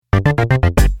Welcome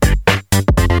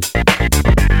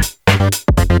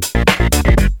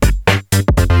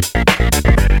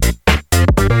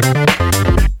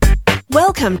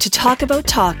to Talk About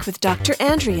Talk with Dr.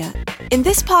 Andrea. In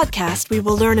this podcast, we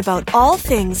will learn about all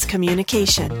things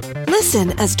communication.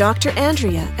 Listen as Dr.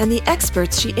 Andrea and the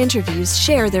experts she interviews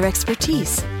share their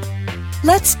expertise.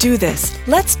 Let's do this.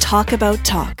 Let's talk about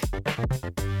talk.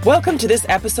 Welcome to this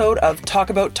episode of Talk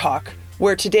About Talk,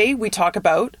 where today we talk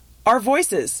about our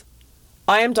voices.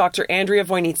 I am Dr. Andrea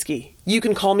Wojnicki. You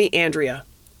can call me Andrea.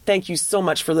 Thank you so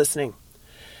much for listening.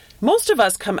 Most of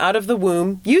us come out of the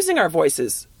womb using our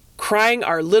voices, crying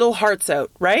our little hearts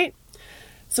out, right?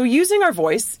 So using our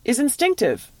voice is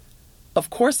instinctive. Of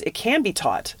course, it can be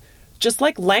taught. Just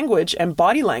like language and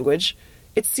body language,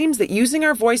 it seems that using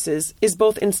our voices is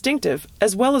both instinctive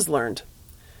as well as learned.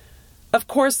 Of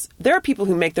course, there are people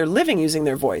who make their living using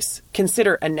their voice.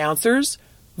 Consider announcers,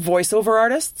 voiceover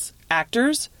artists,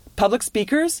 actors, public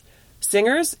speakers,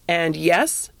 singers, and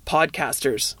yes,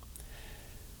 podcasters.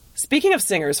 Speaking of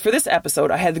singers, for this episode,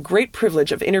 I had the great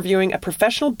privilege of interviewing a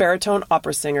professional baritone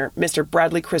opera singer, Mr.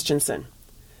 Bradley Christensen.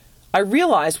 I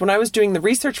realized when I was doing the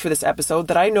research for this episode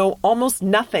that I know almost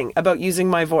nothing about using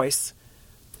my voice.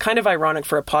 Kind of ironic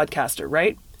for a podcaster,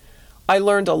 right? I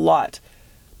learned a lot.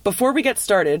 Before we get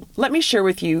started, let me share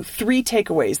with you 3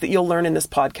 takeaways that you'll learn in this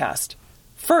podcast.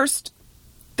 First,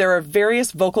 there are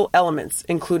various vocal elements,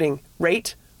 including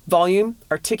rate, volume,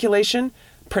 articulation,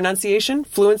 pronunciation,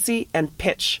 fluency, and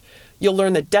pitch. You'll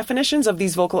learn the definitions of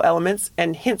these vocal elements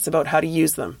and hints about how to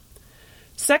use them.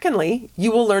 Secondly,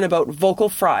 you will learn about vocal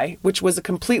fry, which was a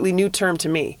completely new term to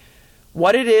me,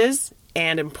 what it is,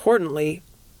 and importantly,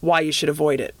 why you should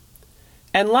avoid it.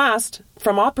 And last,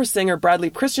 from opera singer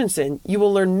Bradley Christensen, you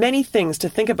will learn many things to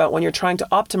think about when you're trying to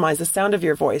optimize the sound of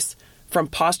your voice, from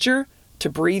posture to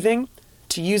breathing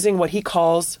to using what he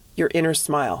calls your inner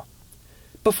smile.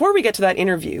 Before we get to that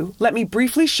interview, let me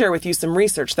briefly share with you some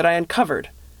research that I uncovered.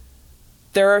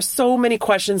 There are so many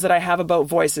questions that I have about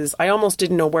voices, I almost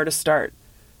didn't know where to start.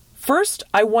 First,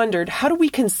 I wondered, how do we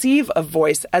conceive of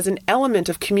voice as an element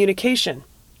of communication?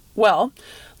 Well,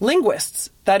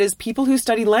 linguists, that is, people who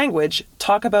study language,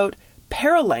 talk about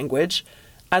paralanguage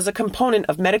as a component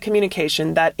of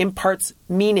metacommunication that imparts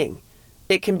meaning.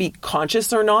 It can be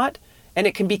conscious or not, and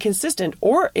it can be consistent,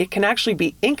 or it can actually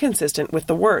be inconsistent with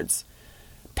the words.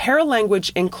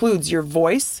 Paralanguage includes your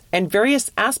voice and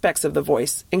various aspects of the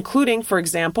voice, including, for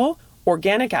example,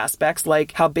 organic aspects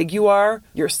like how big you are,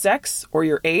 your sex, or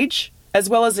your age, as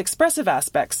well as expressive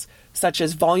aspects such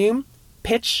as volume,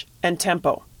 pitch, and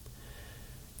tempo.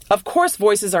 Of course,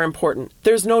 voices are important.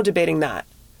 There's no debating that.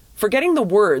 Forgetting the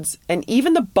words and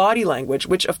even the body language,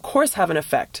 which of course have an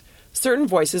effect, certain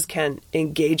voices can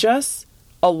engage us,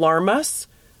 alarm us,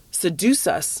 seduce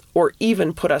us, or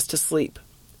even put us to sleep.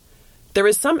 There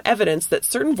is some evidence that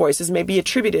certain voices may be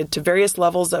attributed to various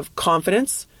levels of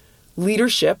confidence,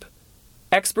 leadership,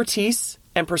 expertise,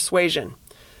 and persuasion.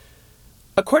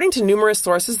 According to numerous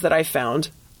sources that I found,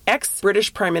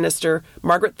 ex-British Prime Minister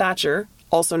Margaret Thatcher,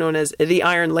 also known as the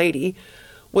Iron Lady,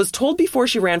 was told before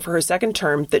she ran for her second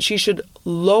term that she should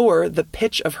lower the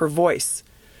pitch of her voice.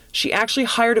 She actually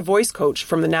hired a voice coach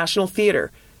from the National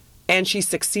Theatre, and she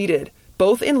succeeded,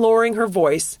 both in lowering her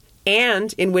voice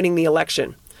and in winning the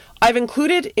election. I've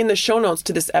included in the show notes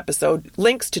to this episode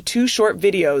links to 2 short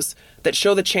videos that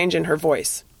show the change in her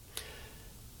voice.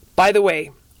 By the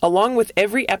way, along with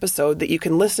every episode that you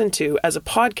can listen to as a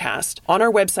podcast on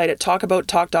our website at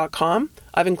talkabouttalk.com,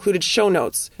 I've included show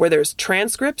notes where there's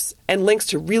transcripts and links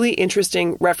to really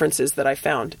interesting references that I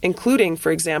found, including,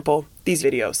 for example, these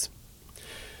videos.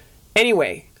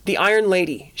 Anyway, the Iron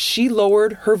Lady, she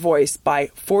lowered her voice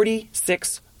by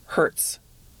 46 hertz.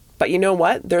 But you know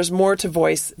what? There's more to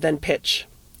voice than pitch.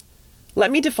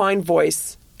 Let me define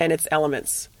voice and its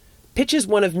elements. Pitch is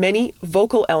one of many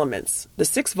vocal elements. The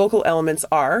 6 vocal elements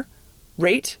are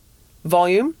rate,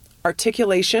 volume,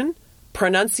 articulation,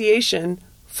 pronunciation,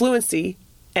 fluency,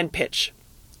 and pitch.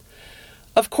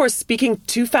 Of course, speaking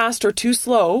too fast or too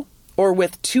slow, or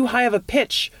with too high of a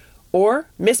pitch, or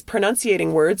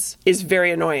mispronunciating words is very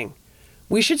annoying.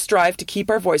 We should strive to keep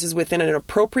our voices within an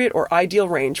appropriate or ideal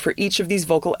range for each of these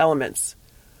vocal elements.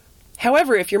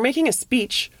 However, if you're making a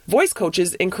speech, voice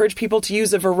coaches encourage people to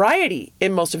use a variety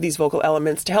in most of these vocal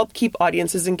elements to help keep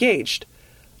audiences engaged.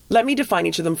 Let me define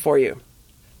each of them for you.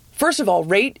 First of all,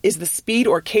 rate is the speed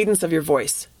or cadence of your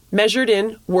voice, measured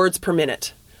in words per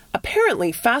minute.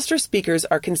 Apparently, faster speakers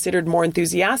are considered more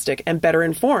enthusiastic and better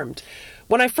informed.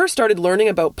 When I first started learning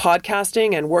about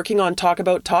podcasting and working on Talk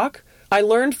About Talk, I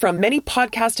learned from many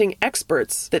podcasting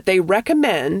experts that they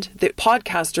recommend that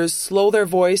podcasters slow their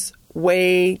voice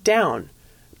way down.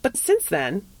 But since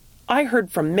then, I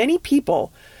heard from many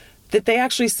people that they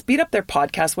actually speed up their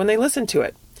podcast when they listen to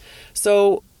it.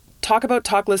 So, Talk About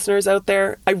Talk listeners out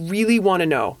there, I really want to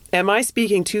know, am I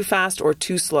speaking too fast or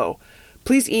too slow?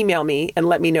 Please email me and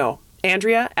let me know.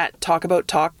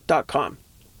 Andrea@talkabouttalk.com.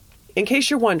 In case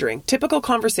you're wondering, typical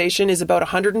conversation is about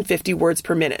 150 words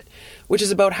per minute, which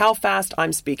is about how fast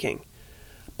I'm speaking.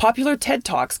 Popular TED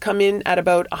Talks come in at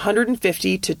about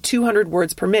 150 to 200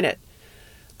 words per minute.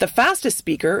 The fastest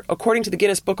speaker, according to the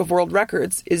Guinness Book of World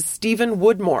Records, is Stephen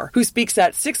Woodmore, who speaks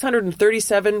at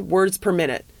 637 words per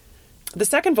minute. The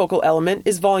second vocal element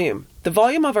is volume. The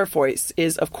volume of our voice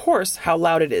is, of course, how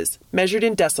loud it is, measured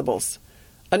in decibels.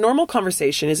 A normal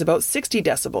conversation is about 60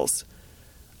 decibels.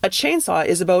 A chainsaw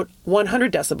is about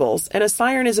 100 decibels, and a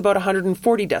siren is about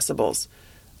 140 decibels.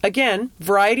 Again,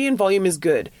 variety in volume is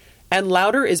good, and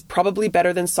louder is probably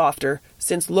better than softer,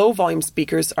 since low-volume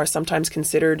speakers are sometimes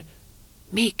considered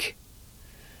meek.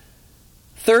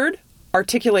 Third,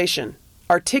 articulation.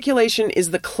 Articulation is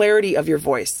the clarity of your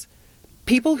voice.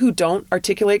 People who don't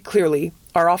articulate clearly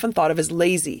are often thought of as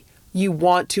lazy. You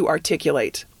want to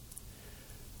articulate.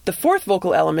 The fourth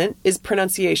vocal element is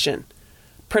pronunciation.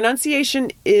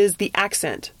 Pronunciation is the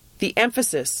accent, the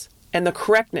emphasis, and the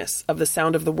correctness of the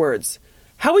sound of the words.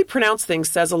 How we pronounce things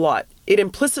says a lot. It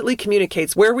implicitly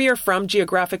communicates where we are from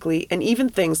geographically and even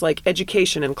things like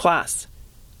education and class.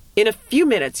 In a few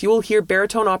minutes, you will hear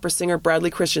baritone opera singer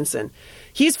Bradley Christensen.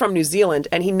 He's from New Zealand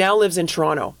and he now lives in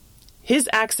Toronto. His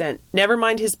accent, never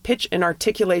mind his pitch and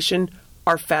articulation,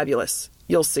 are fabulous.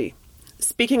 You'll see.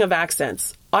 Speaking of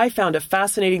accents, I found a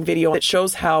fascinating video that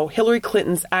shows how Hillary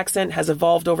Clinton's accent has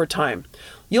evolved over time.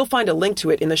 You'll find a link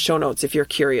to it in the show notes if you're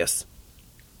curious.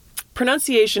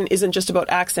 Pronunciation isn't just about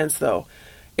accents, though.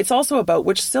 It's also about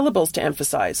which syllables to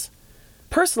emphasize.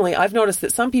 Personally, I've noticed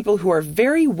that some people who are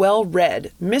very well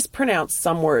read mispronounce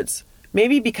some words,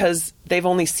 maybe because they've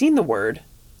only seen the word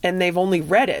and they've only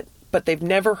read it, but they've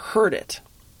never heard it.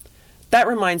 That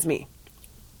reminds me.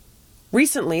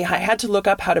 Recently, I had to look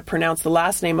up how to pronounce the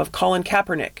last name of Colin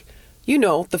Kaepernick. You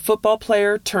know, the football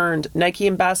player turned Nike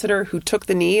ambassador who took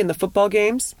the knee in the football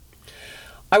games.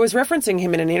 I was referencing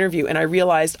him in an interview and I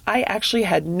realized I actually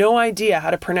had no idea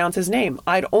how to pronounce his name.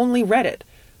 I'd only read it.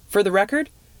 For the record,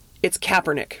 it's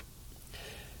Kaepernick.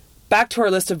 Back to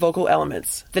our list of vocal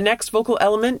elements. The next vocal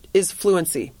element is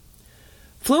fluency.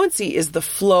 Fluency is the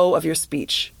flow of your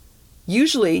speech.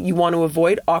 Usually, you want to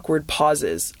avoid awkward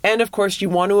pauses. And of course, you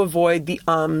want to avoid the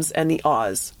ums and the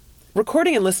ahs.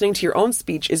 Recording and listening to your own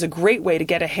speech is a great way to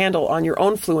get a handle on your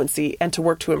own fluency and to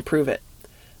work to improve it.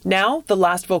 Now, the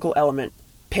last vocal element,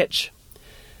 pitch.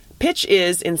 Pitch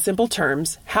is, in simple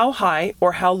terms, how high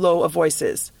or how low a voice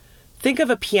is. Think of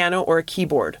a piano or a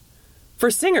keyboard. For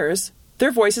singers,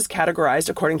 their voice is categorized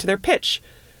according to their pitch.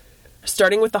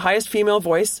 Starting with the highest female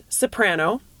voice,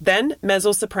 soprano, then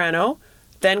mezzo-soprano,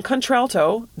 then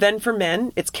contralto, then for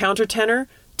men, it's countertenor,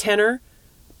 tenor,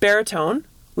 baritone,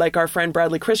 like our friend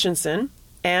Bradley Christensen,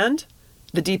 and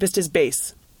the deepest is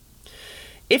bass.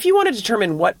 If you want to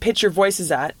determine what pitch your voice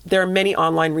is at, there are many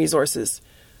online resources.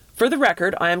 For the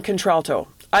record, I am contralto.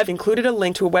 I've included a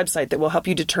link to a website that will help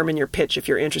you determine your pitch if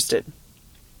you're interested.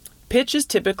 Pitch is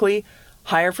typically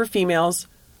higher for females,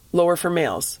 lower for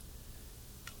males.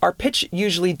 Our pitch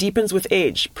usually deepens with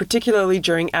age, particularly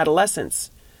during adolescence.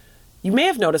 You may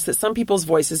have noticed that some people's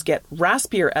voices get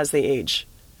raspier as they age.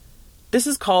 This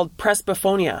is called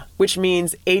presbyphonia, which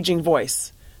means aging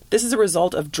voice. This is a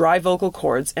result of dry vocal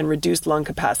cords and reduced lung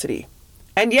capacity.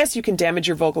 And yes, you can damage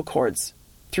your vocal cords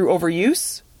through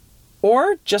overuse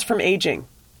or just from aging.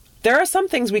 There are some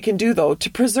things we can do, though, to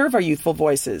preserve our youthful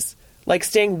voices, like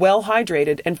staying well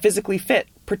hydrated and physically fit,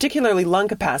 particularly lung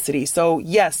capacity, so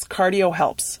yes, cardio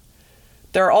helps.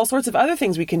 There are all sorts of other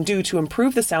things we can do to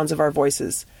improve the sounds of our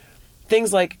voices.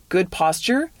 Things like good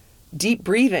posture, deep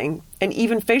breathing, and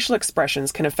even facial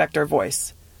expressions can affect our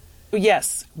voice.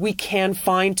 Yes, we can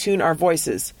fine-tune our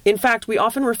voices. In fact, we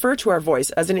often refer to our voice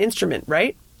as an instrument,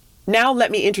 right? Now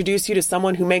let me introduce you to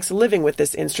someone who makes a living with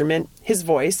this instrument, his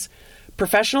voice,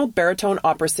 professional baritone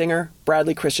opera singer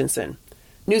Bradley Christensen.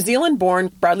 New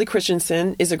Zealand-born Bradley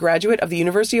Christensen is a graduate of the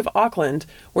University of Auckland,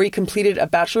 where he completed a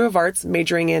Bachelor of Arts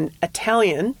majoring in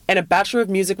Italian and a Bachelor of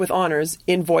Music with honors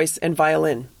in voice and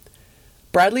violin.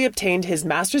 Bradley obtained his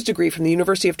master's degree from the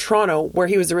University of Toronto, where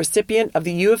he was a recipient of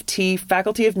the U of T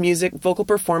Faculty of Music, Vocal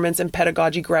Performance and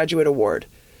Pedagogy Graduate Award.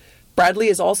 Bradley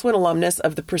is also an alumnus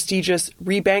of the prestigious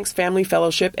Rebanks Family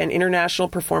Fellowship and International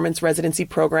Performance Residency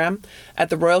Program at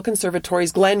the Royal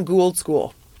Conservatory's Glenn Gould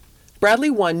School. Bradley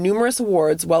won numerous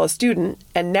awards while a student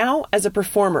and now as a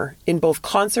performer in both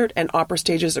concert and opera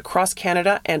stages across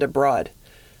Canada and abroad.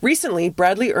 Recently,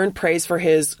 Bradley earned praise for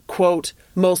his, quote,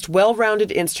 most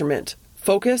well-rounded instrument,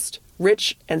 focused,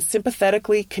 rich, and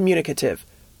sympathetically communicative.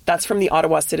 That's from the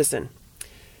Ottawa Citizen.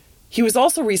 He was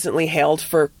also recently hailed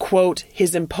for, quote,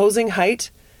 his imposing height,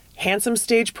 handsome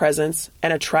stage presence,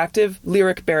 and attractive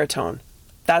lyric baritone.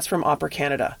 That's from Opera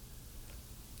Canada.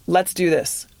 Let's do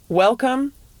this.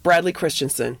 Welcome, Bradley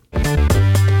Christensen.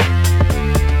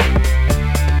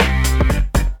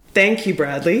 Thank you,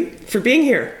 Bradley, for being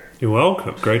here. You're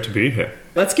welcome. Great to be here.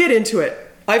 Let's get into it.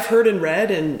 I've heard and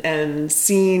read and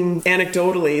seen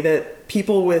anecdotally that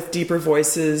people with deeper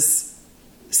voices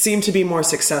seem to be more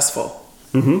successful.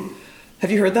 Mm-hmm.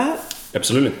 Have you heard that?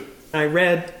 Absolutely. I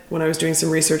read when I was doing some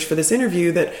research for this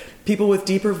interview that people with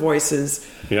deeper voices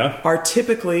are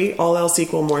typically, all else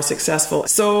equal, more successful.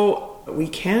 So we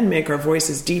can make our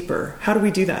voices deeper. How do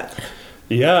we do that?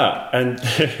 Yeah, and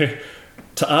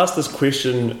to ask this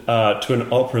question to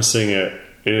an opera singer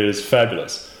is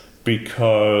fabulous,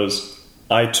 because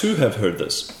I too have heard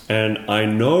this, and I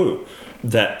know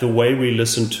that the way we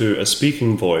listen to a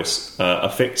speaking voice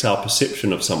affects our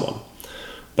perception of someone.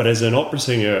 But as an opera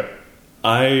singer,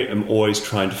 I am always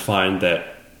trying to find that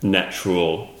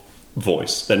natural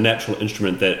voice, that natural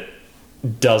instrument that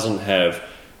doesn't have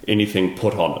anything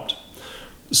put on it.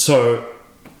 So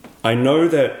I know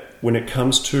that when it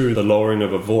comes to the lowering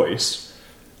of a voice,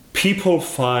 people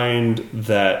find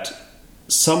that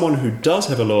someone who does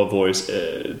have a lower voice,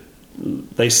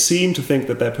 they seem to think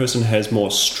that that person has more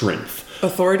strength.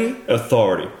 Authority.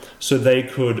 So they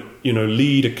could,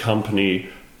 lead a company,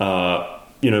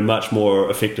 much more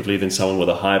effectively than someone with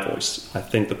a high voice. I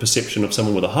think the perception of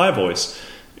someone with a high voice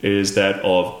is that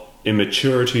of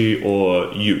immaturity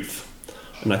or youth.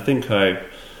 And I think I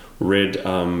read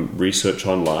research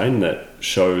online that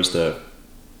shows that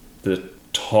the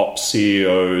top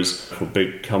CEOs for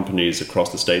big companies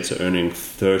across the States are earning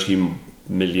 $30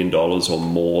 million or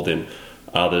more than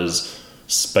others,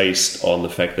 based on the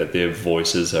fact that their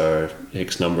voices are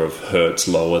X number of hertz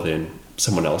lower than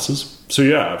someone else's. So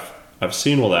yeah, I've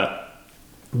seen all that.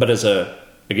 But as a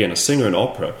singer in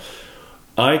opera,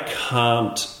 I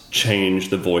can't change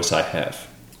the voice I have.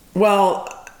 Well,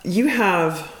 you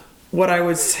have what I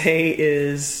would say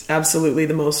is absolutely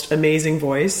the most amazing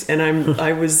voice. And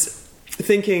I was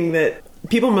thinking that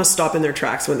people must stop in their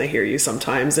tracks when they hear you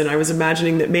sometimes. And I was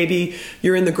imagining that maybe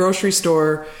you're in the grocery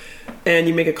store and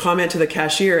you make a comment to the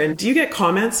cashier. And do you get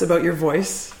comments about your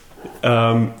voice?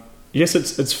 Yes,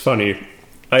 it's funny.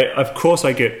 Of course,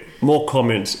 I get more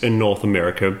comments in North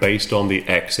America based on the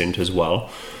accent as well.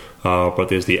 But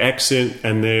there's the accent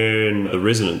and then the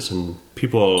resonance. And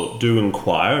people do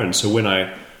inquire. And so when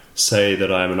I say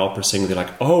that I'm an opera singer, they're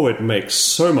like, oh, it makes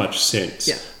so much sense.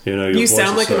 Yeah. You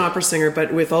sound like an opera singer,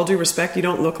 but with all due respect, you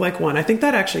don't look like one. I think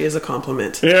that actually is a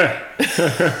compliment. Yeah.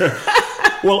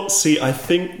 Well, see, I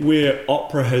think where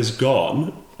opera has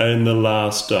gone in the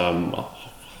last,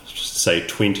 say,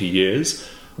 20 years,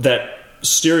 that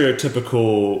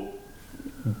stereotypical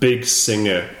big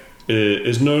singer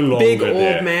is no longer big old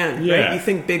there. Man, yeah. Right? You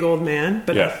think big old man,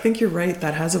 but I think you're right,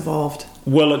 that has evolved.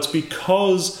 Well, it's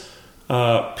because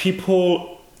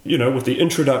people, with the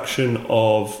introduction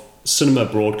of cinema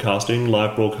broadcasting,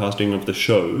 live broadcasting of the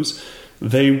shows,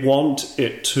 they want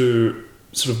it to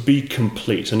sort of be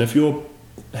complete. And if you're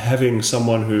having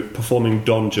someone who performing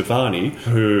Don Giovanni,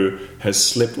 who has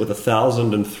slept with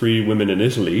 1,003 women in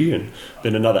Italy and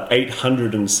then another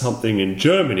 800 and something in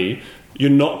Germany,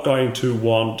 you're not going to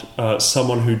want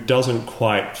someone who doesn't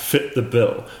quite fit the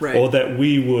bill, right, or that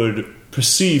we would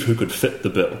perceive who could fit the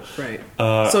bill. Right.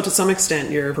 So to some extent,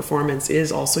 your performance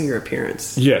is also your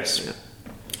appearance. Yes. Yeah.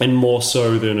 And more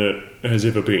so than it has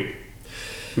ever been.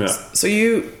 Yeah. So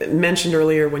you mentioned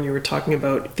earlier when you were talking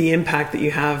about the impact that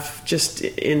you have just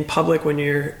in public when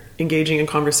you're engaging in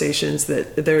conversations,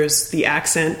 that there's the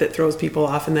accent that throws people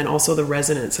off and then also the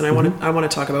resonance. And I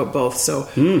want to talk about both. So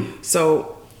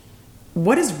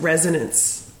what is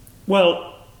resonance?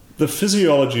 Well, the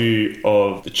physiology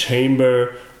of the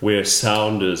chamber where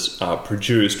sound is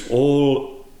produced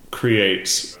all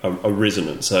creates a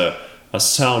resonance, a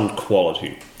sound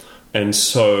quality. And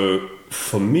so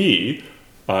for me,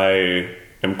 I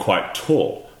am quite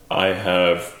tall. I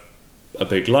have a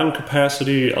big lung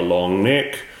capacity, a long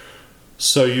neck.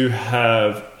 So you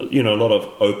have, a lot of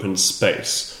open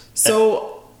space.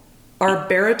 So are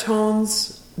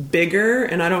baritones bigger?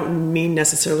 And I don't mean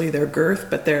necessarily their girth,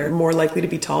 but they're more likely to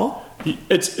be tall?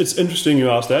 It's interesting you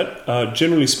ask that.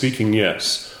 Generally speaking,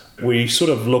 yes. We sort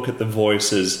of look at the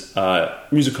voice as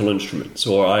musical instruments,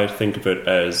 or I think of it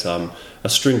as a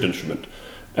stringed instrument.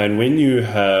 And when you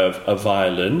have a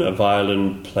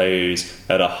violin plays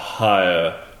at a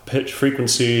higher pitch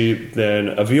frequency than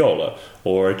a viola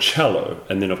or a cello,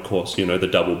 and then of course, the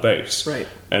double bass. Right.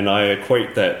 And I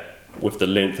equate that with the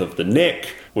length of the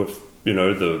neck, with,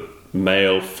 the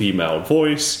male-female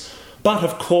voice. But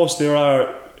of course, there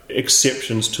are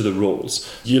exceptions to the rules.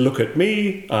 You look at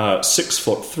me,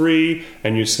 6'3",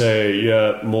 and you say,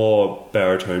 yeah, more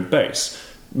baritone bass.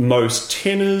 Most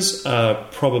tenors are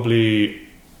probably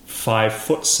 5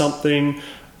 foot something.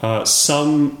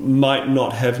 Some might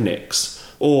not have necks,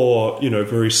 or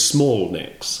very small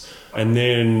necks. And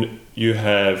then you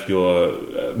have your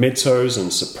mezzos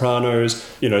and sopranos.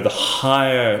 The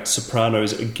higher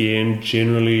sopranos, again,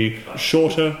 generally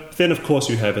shorter. Then, of course,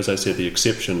 you have, as I said, the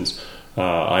exceptions.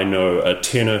 I know a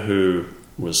tenor who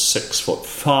was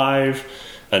 6'5",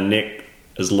 a neck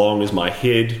as long as my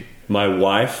head. My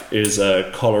wife is a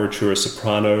coloratura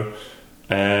soprano,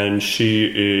 and she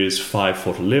is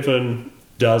 5'11".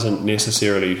 Doesn't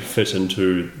necessarily fit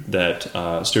into that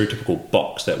stereotypical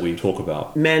box that we talk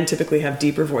about. Men typically have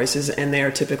deeper voices, and they are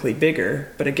typically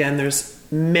bigger. But again, there's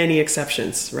many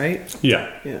exceptions, right? Yeah.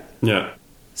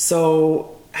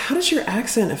 So how does your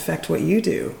accent affect what you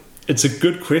do? It's a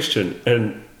good question,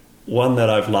 and one that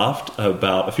I've laughed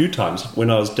about a few times.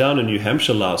 When I was down in New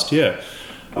Hampshire last year,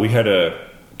 we had a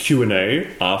Q&A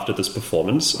after this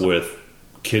performance with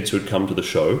kids who had come to the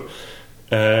show,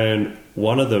 and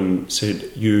one of them said,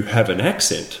 "You have an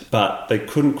accent," but they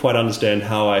couldn't quite understand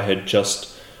how I had just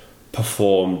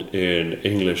performed in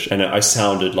English and I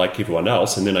sounded like everyone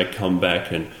else, and then I come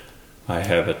back and I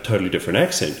have a totally different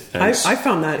accent. And I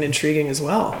found that intriguing as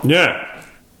well. Yeah.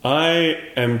 I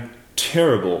am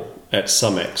terrible at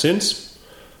some accents,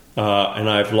 and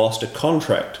I've lost a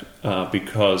contract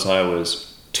because I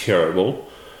was terrible.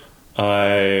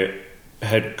 I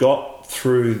had got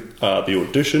through the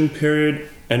audition period,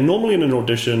 and normally in an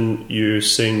audition you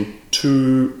sing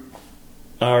 2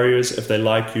 arias if they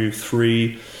like you,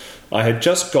 3. I had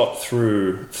just got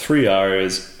through 3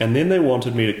 arias, and then they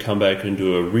wanted me to come back and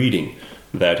do a reading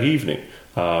that evening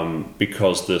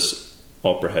because this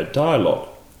opera had dialogue.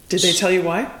 Did they tell you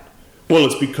why? Well,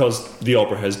 it's because the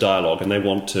opera has dialogue and they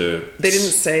want to... They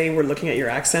didn't say, "We're looking at your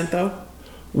accent," though?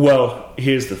 Well,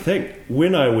 here's the thing.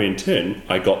 When I went in,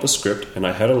 I got the script and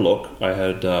I had a look. I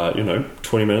had,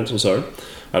 20 minutes or so.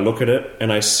 I look at it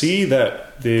and I see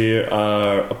that there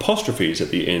are apostrophes at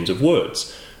the ends of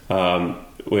words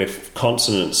where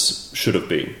consonants should have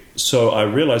been. So I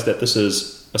realized that this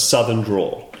is a southern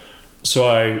drawl. So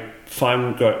I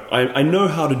know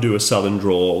how to do a southern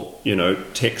drawl,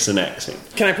 Texan accent.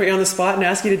 Can I put you on the spot and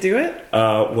ask you to do it?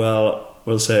 Well,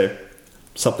 we'll say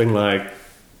something like,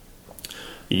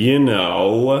 when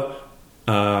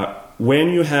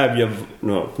you have your...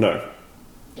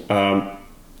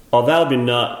 Oh, that'll be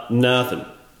nothing.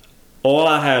 All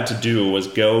I had to do was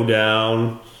go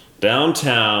downtown.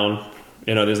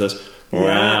 There's this...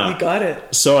 Yeah, you got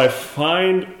it. So I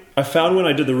found when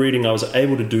I did the reading, I was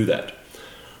able to do that.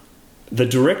 The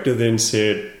director then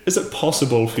said, "Is it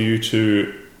possible for you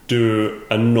to do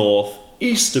a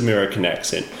Northeast American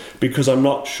accent? Because I'm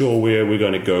not sure where we're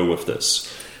going to go with this."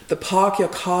 The Pak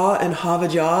Yaka and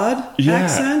Havajad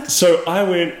accent? So I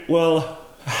went, well,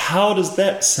 how does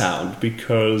that sound?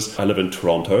 Because I live in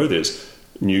Toronto, there's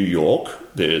New York,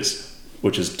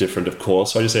 which is different, of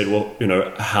course. So I just said, well,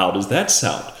 how does that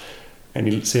sound? And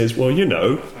he says, well,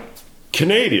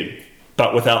 Canadian,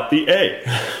 but without the A.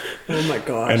 Oh my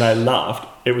gosh. And I laughed.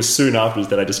 It was soon afterwards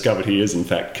that I discovered he is in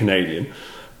fact Canadian,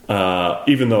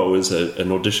 even though it was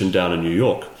an audition down in New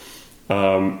York.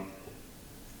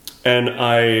 And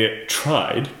I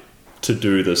tried to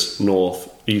do this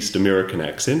Northeast American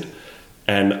accent,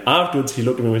 and afterwards he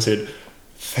looked at me and said,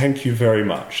 "Thank you very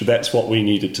much. That's what we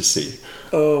needed to see."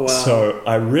 Oh, wow. So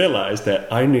I realized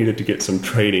that I needed to get some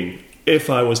training if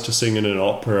I was to sing in an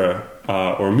opera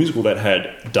or a musical that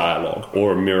had dialogue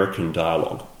or American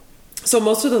dialogue. So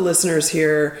most of the listeners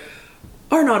here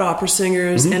are not opera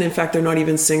singers, and in fact they're not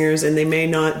even singers, and they may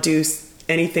not do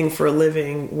anything for a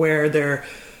living where their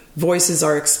voices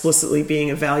are explicitly being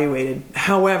evaluated.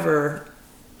 However,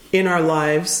 in our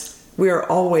lives, we are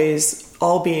always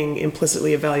all being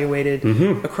implicitly evaluated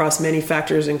across many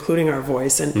factors, including our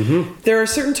voice. And there are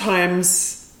certain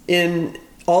times in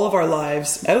all of our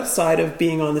lives outside of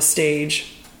being on the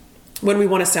stage when we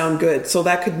want to sound good. So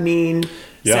that could mean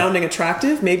sounding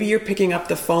attractive. Maybe you're picking up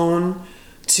the phone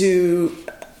to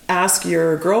ask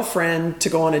your girlfriend to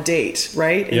go on a date,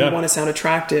 right? And you want to sound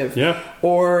attractive. Yeah.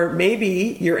 Or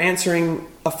maybe you're answering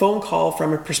a phone call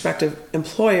from a prospective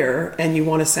employer and you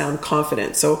want to sound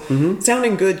confident. So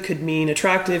sounding good could mean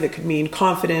attractive, it could mean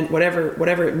confident,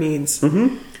 whatever it means.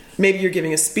 Maybe you're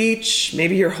giving a speech,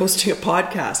 maybe you're hosting a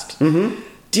podcast.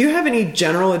 Do you have any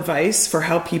general advice for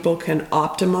how people can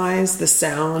optimize the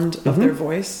sound of their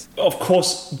voice? Of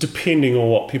course, depending on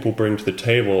what people bring to the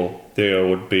table, there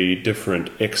would be different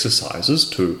exercises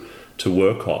to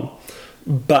work on.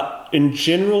 But in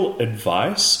general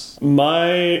advice,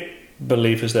 my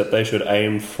belief is that they should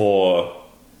aim for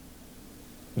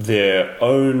their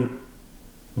own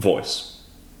voice,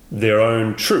 their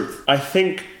own truth. I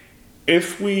think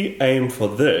if we aim for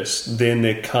this, then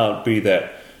there can't be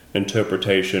that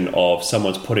interpretation of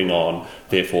someone's putting on,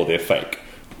 therefore they're fake.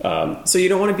 So you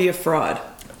don't want to be a fraud.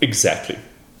 Exactly.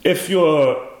 If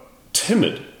you're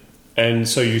timid and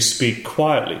so you speak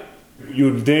quietly,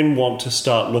 you would then want to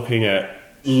start looking at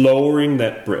lowering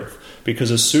that breath,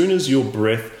 because as soon as your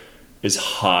breath is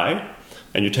high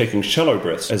and you're taking shallow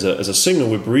breaths, as a signal,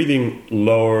 we're breathing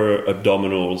lower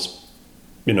abdominals,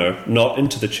 not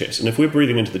into the chest. And if we're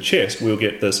breathing into the chest, we'll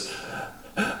get this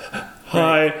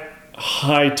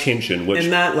high tension,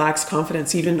 and that lacks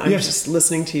confidence. Even I'm just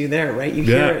listening to you there, right? You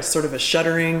hear it's sort of a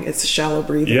shuddering, it's shallow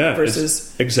breathing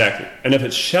versus exactly. And if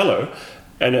it's shallow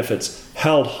and if it's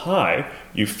held high,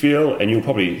 you feel, and you'll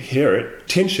probably hear it,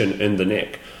 tension in the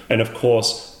neck. And of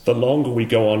course, the longer we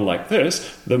go on like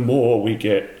this, the more we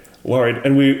get worried,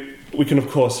 and we can of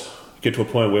course get to a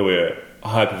point where we're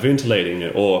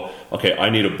hyperventilating, or okay, I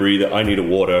need a breather, I need a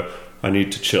water, I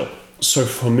need to chill. So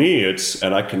for me,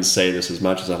 and I can say this as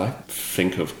much as I like,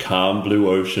 think of calm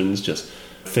blue oceans, just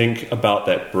think about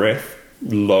that breath,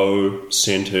 low,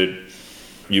 centered.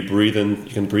 You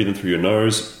can breathe in through your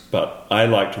nose, but I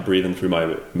like to breathe in through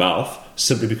my mouth,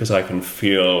 simply because I can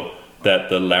feel that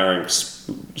the larynx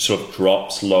sort of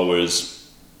drops,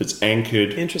 lowers, it's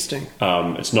anchored. Interesting.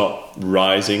 It's not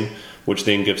rising, which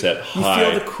then gives that high.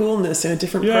 You feel the coolness in a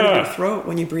different part of your throat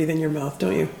when you breathe in your mouth,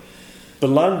 don't you? The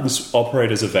lungs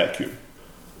operate as a vacuum.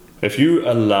 If you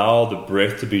allow the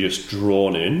breath to be just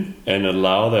drawn in and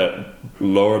allow that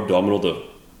lower abdominal, the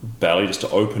belly, just to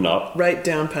open up, right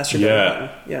down past your belly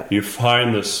button, you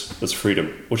find this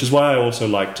freedom, which is why I also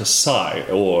like to sigh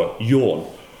or yawn.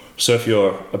 So if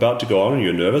you're about to go on and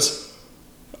you're nervous,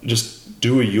 just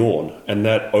do a yawn, and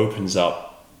that opens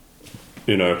up,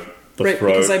 the right,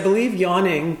 throat. Because I believe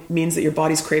yawning means that your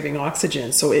body's craving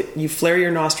oxygen. So you flare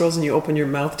your nostrils and you open your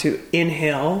mouth to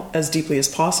inhale as deeply as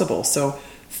possible. So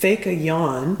fake a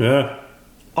yawn,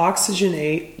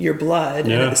 oxygenate your blood,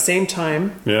 and at the same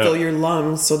time fill your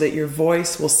lungs so that your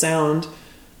voice will sound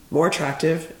more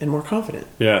attractive and more confident.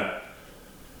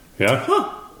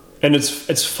 Huh. And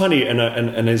it's funny,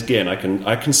 and again,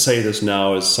 I can say this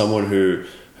now as someone who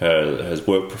has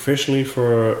worked professionally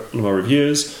for a number of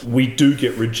years. We do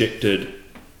get rejected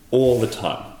all the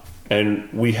time, and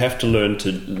we have to learn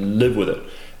to live with it.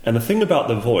 And the thing about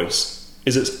the voice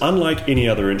is it's unlike any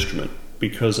other instrument,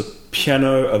 because a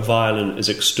piano, a violin is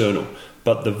external,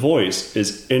 but the voice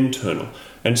is internal.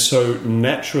 And so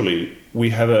naturally we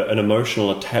have an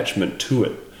emotional attachment to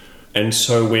it. And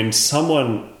so when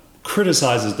someone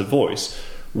criticizes the voice,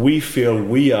 we feel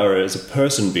we are, as a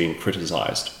person, being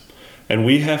criticized. And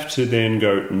we have to then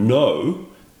go, no,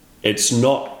 it's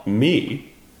not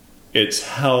me, it's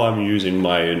how I'm using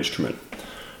my instrument.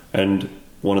 And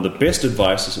one of the best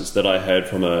advices that I had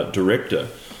from a director,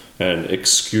 and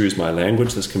excuse my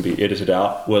language, this can be edited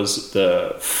out, was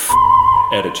the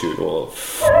attitude, or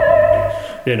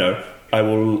I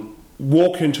will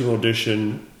walk into an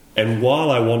audition, and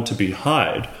while I want to be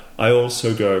hired, I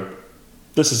also go,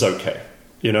 this is okay.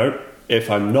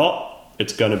 If I'm not,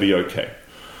 it's going to be okay.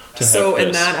 So,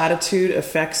 and that attitude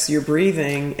affects your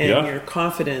breathing and your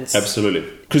confidence. Absolutely.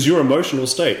 Because your emotional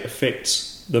state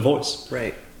affects the voice.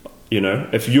 Right.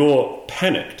 If you're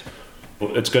panicked,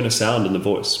 it's going to sound in the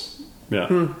voice.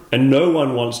 And no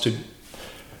one wants to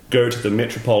go to the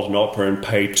Metropolitan Opera and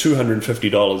pay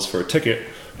 $250 for a ticket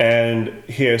and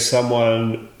hear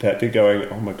someone that they're going,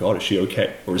 oh my God, is she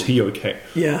okay? Or is he okay?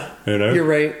 Yeah, you're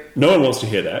right. No one wants to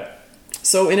hear that.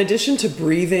 So in addition to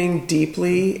breathing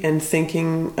deeply and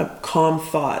thinking of calm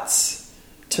thoughts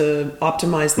to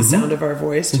optimize the sound of our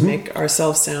voice, to make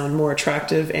ourselves sound more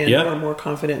attractive and more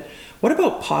confident, what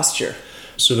about posture?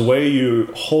 So the way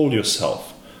you hold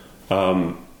yourself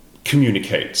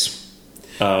communicates.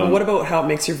 What about how it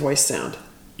makes your voice sound?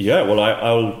 Yeah, well,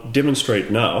 I'll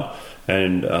demonstrate now,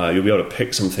 and you'll be able to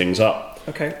pick some things up.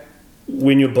 Okay.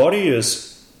 When your body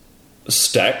is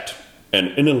stacked and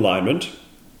in alignment,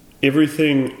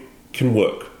 everything can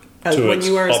work. When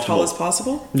you are as tall as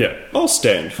possible? Yeah. I'll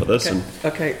stand for this and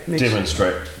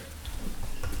demonstrate.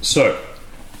 So,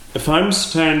 if I'm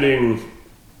standing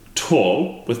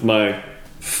tall with my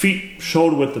feet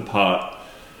shoulder width apart,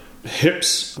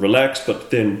 hips relaxed but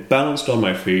then balanced on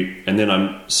my feet, and then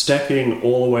I'm stacking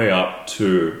all the way up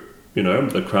to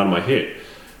the crown of my head.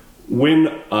 When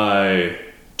I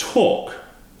talk,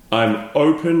 I'm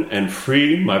open and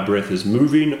free. My breath is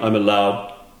moving. I'm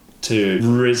allowed to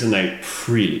resonate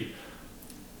freely.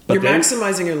 But You're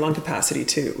maximizing your lung capacity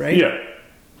too, right? Yeah.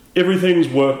 Everything's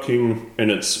working in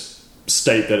its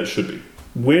state that it should be.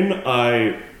 When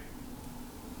I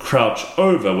crouch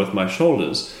over with my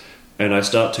shoulders and I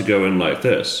start to go in like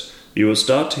this, you will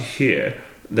start to hear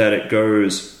that it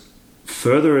goes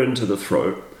further into the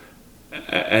throat,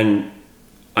 and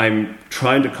I'm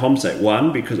trying to compensate.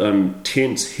 One, because I'm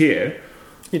tense here.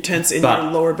 You're tense in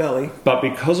your lower belly. But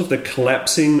because of the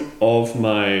collapsing of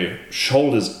my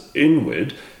shoulders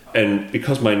inward, and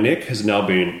because my neck has now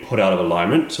been put out of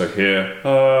alignment, so here,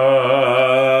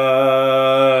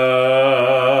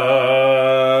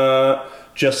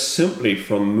 just simply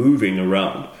from moving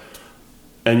around.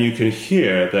 And you can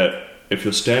hear that if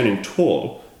you're standing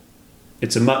tall,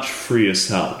 it's a much freer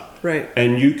sound. Right.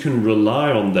 And you can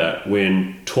rely on that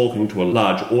when talking to a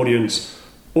large audience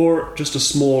or just a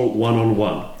small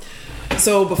one-on-one.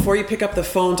 So before you pick up the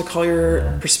phone to call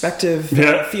your prospective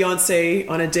fiance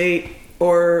on a date,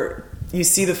 or you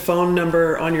see the phone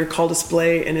number on your call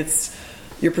display and it's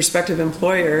your prospective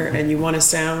employer and you want to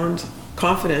sound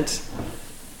confident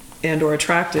and or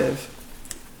attractive,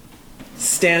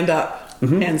 stand up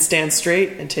and stand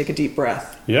straight and take a deep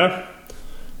breath. Yeah.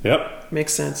 Yep.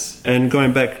 Makes sense. And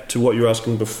going back to what you were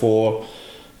asking before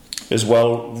as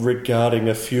well, regarding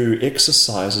a few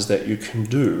exercises that you can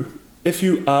do. If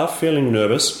you are feeling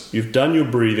nervous, you've done your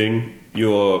breathing,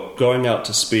 you're going out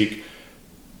to speak.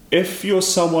 If you're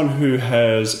someone who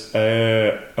has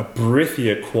a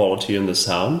breathier quality in the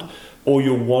sound, or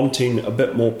you're wanting a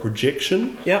bit more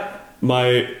projection,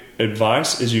 my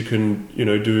advice is you can,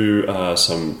 do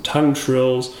some tongue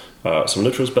trills, some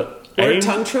literals, but what are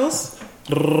tongue trills?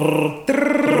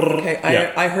 Okay,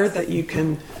 Yeah. I heard that you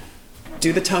can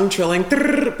do the tongue trilling,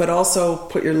 but also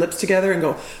put your lips together and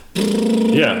go,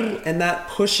 and that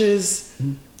pushes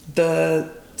the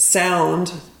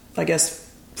sound, I guess,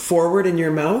 forward in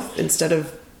your mouth instead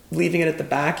of leaving it at the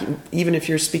back. Even if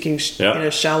you're speaking in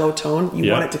a shallow tone,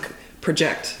 you want it to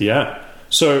project. Yeah.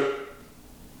 So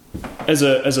as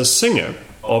a singer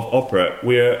of opera,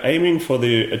 we're aiming for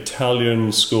the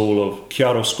Italian school of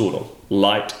chiaroscuro,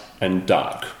 light and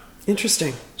dark.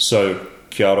 Interesting. So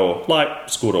chiaro, light,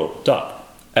 scuro, dark.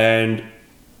 And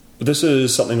this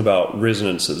is something about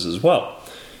resonances as well,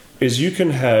 is you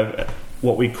can have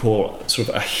what we call sort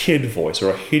of a head voice or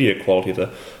a headier quality,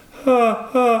 the ha,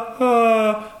 ha,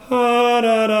 ha, ha,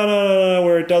 da, da, da,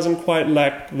 where it doesn't quite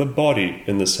lack the body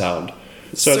in the sound.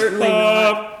 So certainly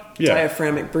not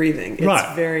diaphragmic breathing.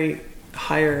 It's very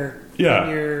higher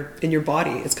in your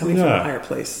body. It's coming from a higher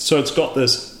place. So it's got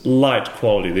this light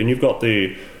quality. Then you've got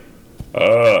the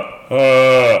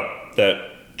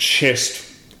that chest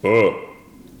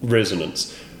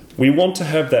resonance. We want to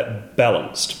have that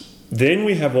balanced. Then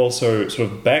we have also sort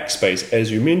of backspace,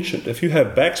 as you mentioned. If you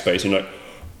have backspace, you're like,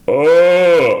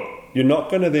 you're not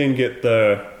going to then get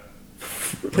the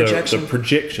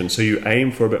projection. So you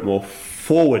aim for a bit more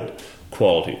forward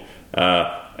quality.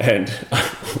 And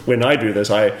when I do this,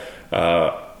 I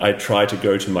try to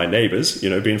go to my neighbours.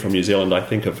 Being from New Zealand, I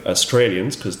think of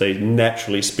Australians because they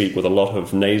naturally speak with a lot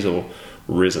of nasal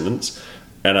resonance.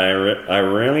 And I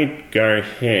really go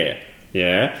here,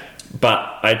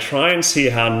 but I try and see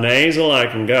how nasal I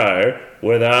can go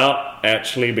without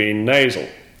actually being nasal.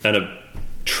 And a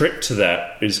trick to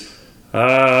that is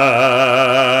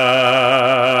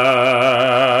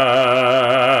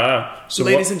so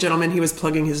ladies and gentlemen, he was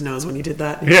plugging his nose when he did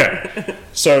that. Yeah.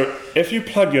 So if you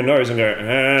plug your nose and go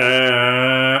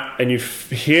and you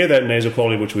hear that nasal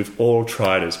quality, which we've all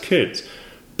tried as kids,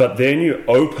 but then you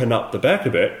open up the back a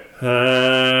bit,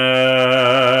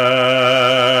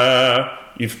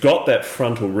 you've got that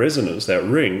frontal resonance, that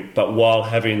ring, but while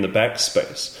having the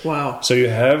backspace. Wow. So you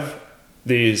have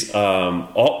these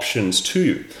options to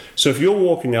you. So if you're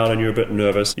walking out and you're a bit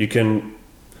nervous, you can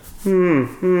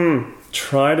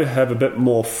try to have a bit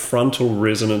more frontal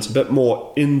resonance, a bit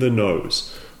more in the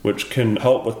nose, which can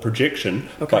help with projection,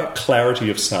 but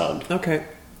clarity of sound. Okay.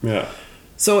 Yeah.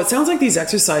 So it sounds like these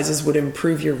exercises would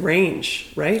improve your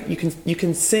range, right? You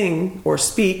can sing or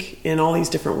speak in all these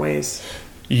different ways.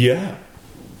 Yeah.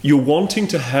 You're wanting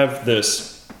to have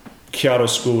this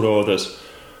chiaroscuro, this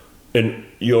in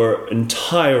your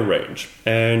entire range.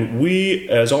 And we,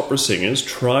 as opera singers,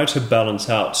 try to balance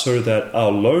out so that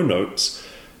our low notes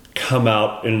come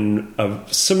out in a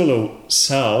similar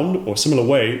sound or similar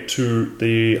way to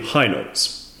the high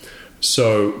notes.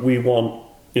 So we want,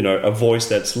 a voice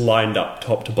that's lined up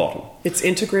top to bottom. It's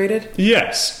integrated?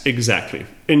 Yes, exactly.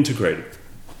 Integrated.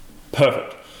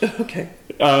 Perfect. Okay.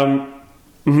 I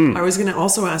was going to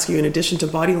also ask you, in addition to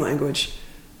body language,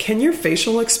 can your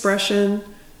facial expression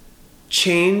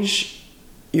change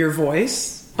your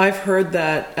voice? I've heard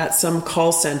that at some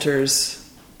call centers,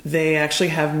 they actually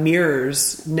have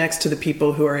mirrors next to the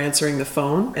people who are answering the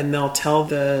phone, and they'll tell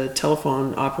the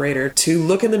telephone operator to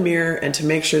look in the mirror and to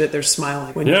make sure that they're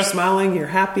smiling. When you're smiling, you're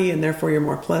happy, and therefore you're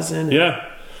more pleasant. Yeah.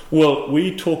 Well,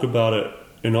 we talk about it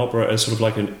in opera as sort of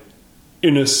like an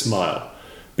inner smile,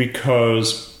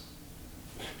 because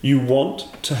you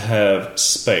want to have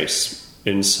space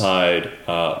inside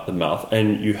the mouth,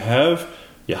 and you have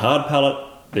your hard palate,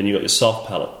 then you got your soft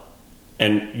palate,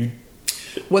 and you.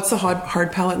 What's the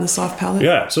hard palate and the soft palate?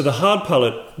 Yeah, so the hard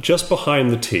palate just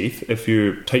behind the teeth. If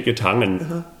you take your tongue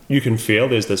and you can feel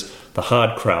there's the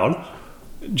hard crown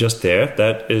just there.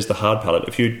 That is the hard palate.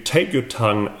 If you take your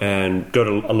tongue and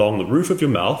go along the roof of your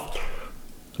mouth,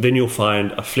 then you'll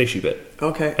find a fleshy bit.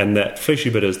 Okay. And that fleshy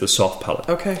bit is the soft palate.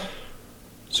 Okay.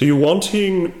 So you're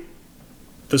wanting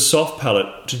the soft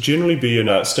palate to generally be in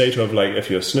a state of, like, if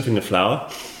you're sniffing a flower,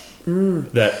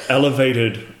 that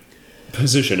elevated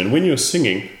position. And when you're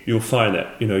singing, you'll find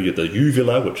that, you're the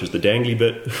uvula, which is the dangly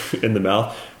bit in the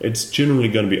mouth, it's generally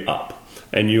going to be up.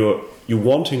 And you're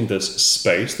wanting this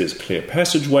space, this clear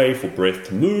passageway for breath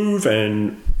to move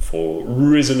and for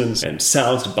resonance and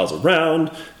sounds to buzz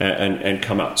around and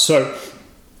come out. So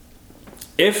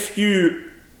if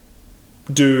you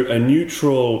do a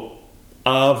neutral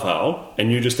R vowel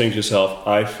and you just think to yourself,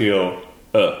 I feel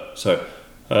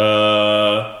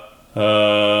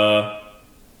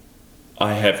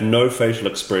I have no facial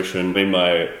expression. I mean,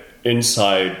 my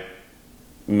inside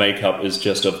makeup is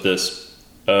just of this.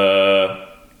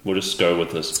 We'll just go with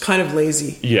this. It's kind of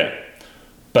lazy. Yeah.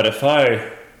 But if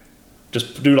I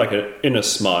just do like an inner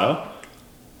smile,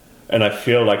 and I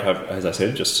feel like I've, as I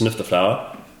said, just sniffed the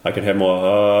flower, I can have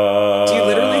more. Do you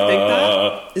literally think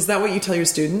that? Is that what you tell your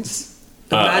students?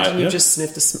 Imagine you just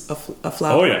sniffed a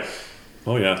flower. Oh, yeah.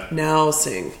 Oh, yeah. Now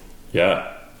sing.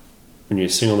 Yeah. When you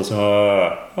sing on this,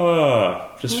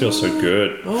 just feels so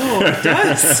good. Oh, it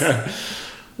does.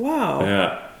 Wow.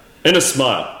 Yeah. Inner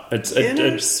smile.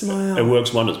 Inner smile. It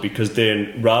works wonders, because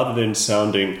then, rather than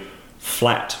sounding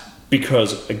flat,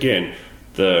 because again,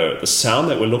 the sound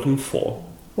that we're looking for.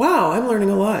 Wow, I'm learning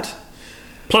a lot.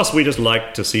 Plus, we just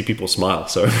like to see people smile,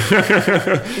 so.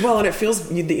 Well, and it feels,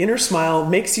 the inner smile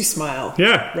makes you smile.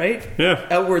 Yeah. Right? Yeah.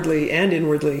 Outwardly and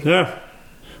inwardly. Yeah.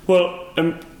 Well,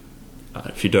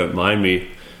 if you don't mind me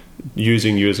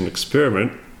using you as an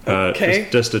experiment,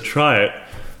 just to try it,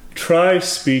 try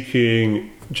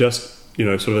speaking just,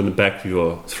 sort of in the back of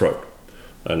your throat.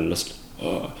 And just,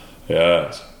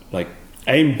 like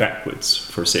aim backwards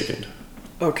for a second.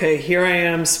 Okay, here I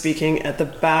am speaking at the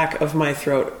back of my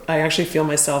throat. I actually feel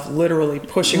myself literally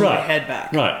pushing my head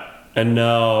back. Right. And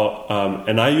now,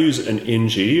 and I use an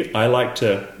NG. I like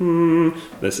to,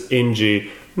 this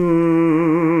NG,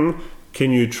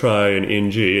 Can you try an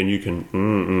NG, and you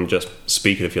can just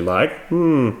speak it if you like,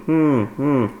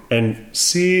 and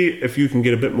see if you can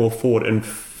get a bit more forward and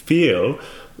feel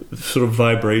sort of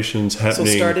vibrations happening.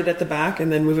 So start it at the back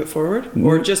and then move it forward,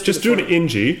 or just do an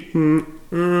NG,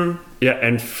 yeah,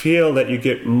 and feel that you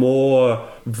get more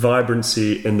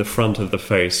vibrancy in the front of the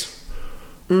face.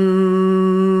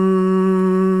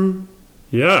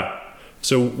 Yeah.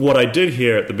 So what I did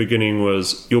here at the beginning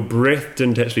was your breath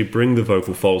didn't actually bring the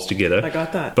vocal folds together. I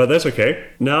got that. But that's okay.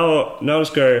 Now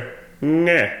let's go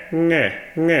ngeh, ngeh,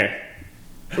 ngeh.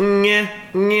 Ngeh,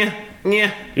 ngeh,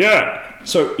 ngeh. Yeah.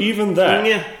 So even that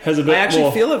has a bit more... I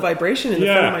actually feel a vibration in the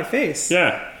front of my face.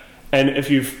 Yeah. And if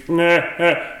you've... and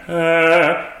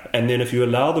then if you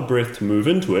allow the breath to move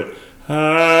into it,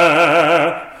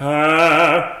 I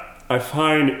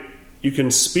find you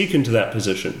can speak into that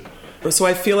position. So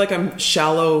I feel like I'm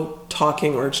shallow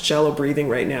talking or shallow breathing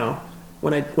right now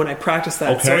when I practice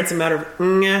that. Okay. So it's a matter of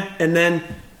and then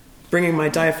bringing my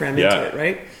diaphragm into it,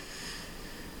 right?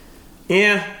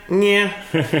 Yeah.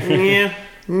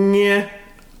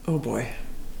 Oh boy.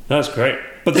 That's great.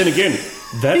 But then again,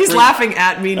 that he's laughing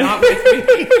at me, not with me.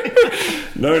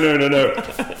 No.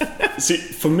 See,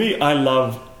 for me, I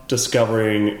love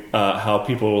discovering how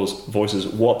people's voices,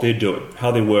 what they're doing, how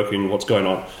they're working, what's going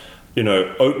on.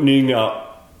 Opening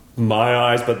up my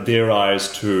eyes, but their eyes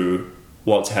to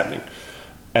what's happening.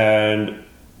 And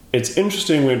it's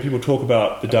interesting when people talk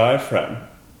about the diaphragm,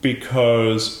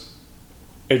 because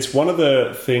it's one of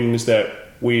the things that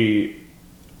we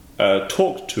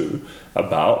talk to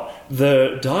about.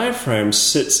 The diaphragm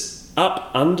sits up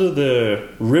under the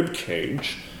rib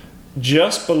cage,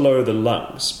 just below the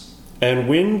lungs. And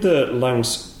when the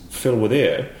lungs fill with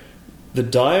air, the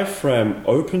diaphragm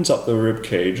opens up the rib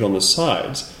cage on the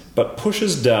sides but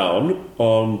pushes down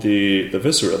on the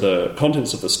viscera, the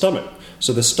contents of the stomach.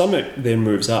 So the stomach then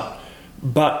moves up.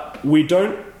 But we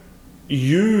don't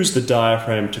use the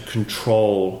diaphragm to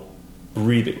control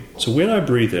breathing. So when I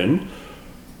breathe in,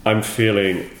 I'm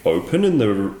feeling open in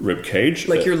the rib cage.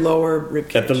 Like your lower rib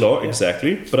cage. At the lower,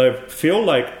 exactly. But I feel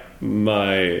like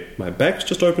my back's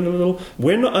just open a little.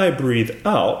 When I breathe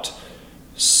out,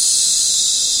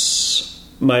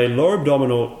 my lower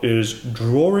abdominal is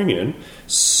drawing in,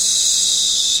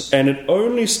 and it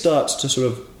only starts to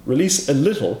sort of release a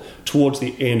little towards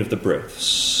the end of the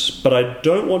breath. But I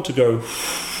don't want to go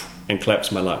and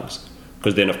collapse my lungs,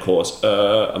 because then, of course,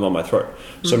 I'm on my throat.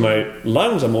 So my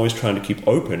lungs, I'm always trying to keep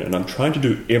open, and I'm trying to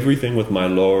do everything with my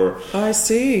lower. I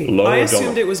see. Lower I assumed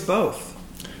abdominal. it was both.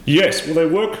 Yes, well, they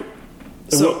work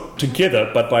together,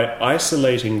 but by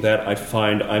isolating that, I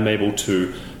find I'm able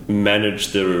to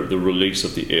manage the release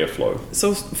of the airflow.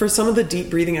 So for some of the deep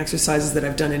breathing exercises that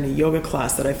I've done in a yoga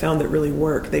class that I found that really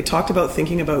work, they talked about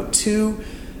thinking about two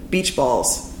beach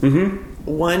balls. Mm-hmm.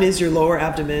 One is your lower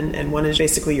abdomen, and one is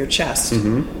basically your chest.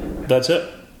 Mm-hmm. That's it.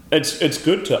 It's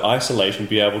good to isolate and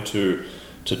be able to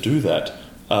do that.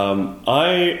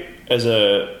 I, as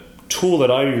a tool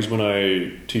that I use when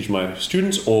I teach my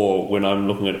students or when I'm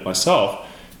looking at it myself,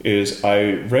 is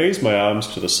I raise my arms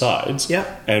to the sides. Yeah.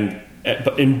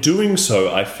 But in doing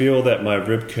so, I feel that my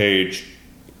rib cage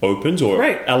opens or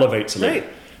elevates a little. Right.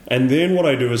 And then what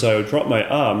I do is I would drop my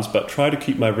arms, but try to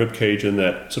keep my rib cage in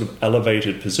that sort of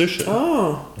elevated position.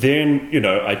 Oh. Then,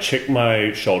 I check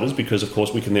my shoulders, because, of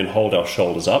course, we can then hold our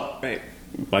shoulders up. Right.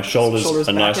 My shoulders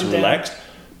are nice and relaxed.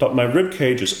 But my rib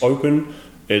cage is open.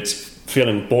 It's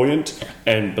feeling buoyant.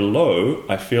 And below,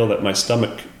 I feel that my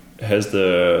stomach has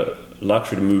the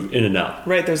luxury to move in and out.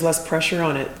 Right, there's less pressure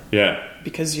on it. Yeah.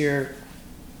 Because your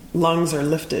lungs are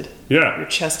lifted. Yeah. Your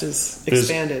chest is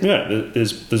expanded.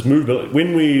 There's movement.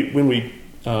 When we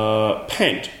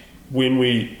pant, when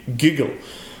we giggle,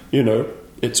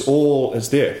 it's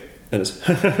there. And it's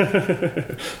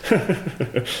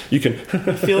you can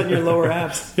feel it in your lower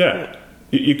abs. Yeah.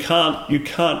 You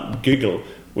can't giggle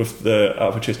with the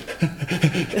upper chest.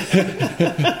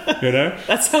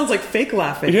 That sounds like fake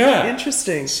laughing. Yeah.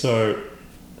 Interesting. So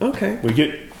okay. We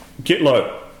get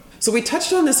low. So we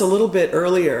touched on this a little bit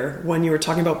earlier when you were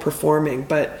talking about performing,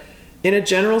 but in a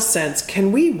general sense,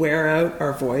 can we wear out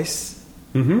our voice?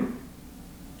 Mm-hmm.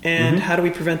 And how do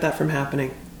we prevent that from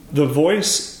happening? The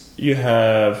voice, you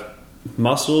have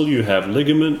muscle, you have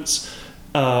ligaments,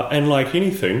 and like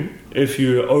anything, if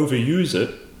you overuse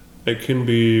it, it can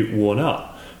be worn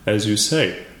out, as you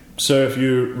say. So if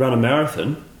you run a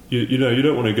marathon, you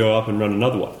don't want to go up and run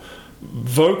another one.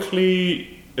 Vocally,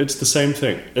 it's the same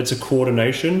thing. It's a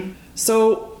coordination.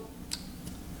 So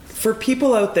for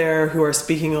people out there who are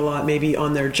speaking a lot, maybe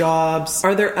on their jobs,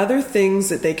 are there other things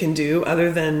that they can do other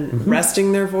than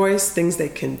resting their voice? Things they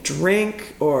can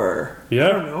drink or, I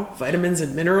don't know, vitamins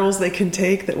and minerals they can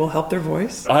take that will help their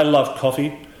voice? I love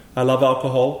coffee. I love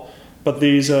alcohol. But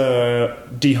these are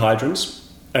dehydrants.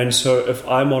 And so if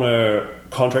I'm on a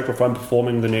contract or if I'm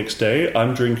performing the next day,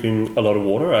 I'm drinking a lot of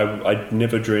water. I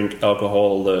never drink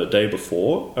alcohol the day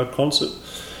before a concert.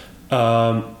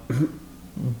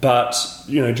 But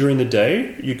during the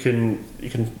day, you can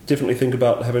definitely think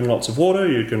about having lots of water.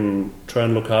 You can try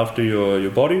and look after your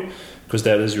body, because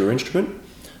that is your instrument.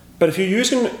 But if you're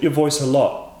using your voice a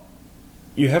lot,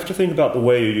 you have to think about the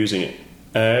way you're using it.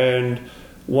 And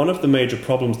one of the major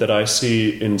problems that I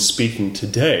see in speaking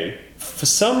today, for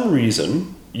some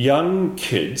reason, young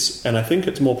kids, and I think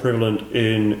it's more prevalent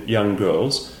in young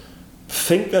girls,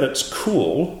 think that it's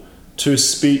cool to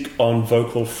speak on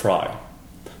vocal fry.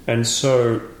 And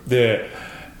so they're,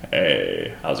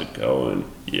 hey, how's it going?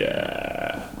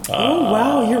 Yeah. Oh,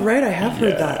 wow, you're right. I have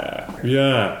heard that.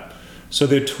 Yeah. So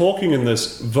they're talking in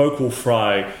this vocal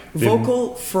fry.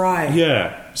 Vocal fry.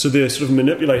 Yeah. So they're sort of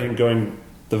manipulating, going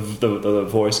the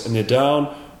voice, and they're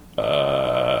down.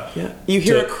 Yeah. You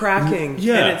hear a cracking.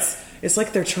 Yeah. And it's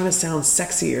like they're trying to sound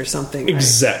sexy or something.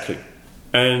 Exactly. Right?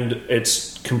 And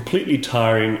it's completely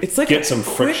tiring. It's like get some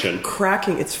friction.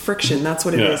 Cracking. It's friction. That's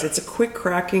what it is. It's a quick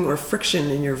cracking or friction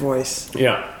in your voice.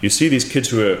 Yeah. You see these kids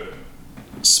who are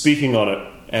speaking on it,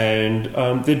 and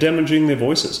they're damaging their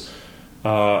voices.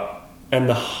 And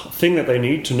the thing that they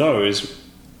need to know is,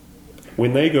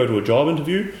 when they go to a job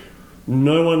interview,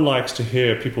 no one likes to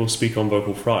hear people speak on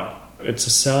vocal fry. It's a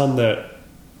sound that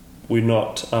we're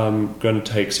not going to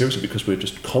take seriously, because we're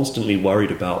just constantly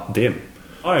worried about them.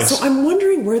 So I'm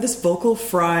wondering where this vocal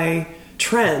fry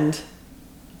trend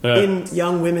in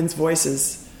young women's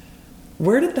voices,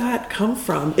 where did that come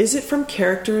from? Is it from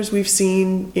characters we've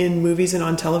seen in movies and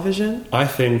on television? I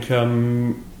think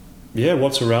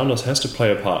what's around us has to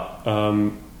play a part.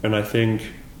 And I think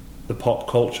the pop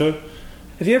culture.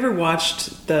 Have you ever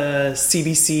watched the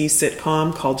CBC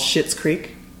sitcom called Schitt's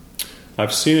Creek?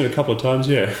 I've seen it a couple of times,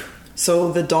 yeah.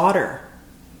 So the daughter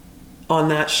on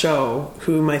that show,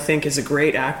 whom I think is a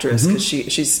great actress, because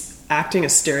she's acting a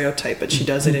stereotype, but she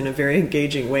does it in a very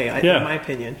engaging way, in my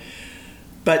opinion.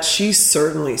 But she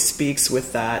certainly speaks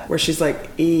with that, where she's like,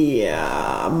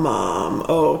 yeah, Mom,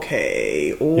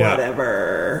 okay,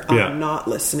 whatever. Yeah. I'm not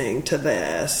listening to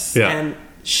this. Yeah. And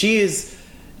she is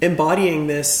embodying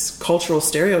this cultural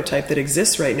stereotype that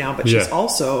exists right now, but she's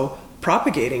also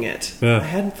propagating it. Yeah. I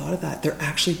hadn't thought of that. They're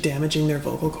actually damaging their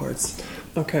vocal cords.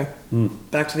 Okay.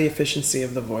 Back to the efficiency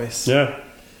of the voice. Yeah.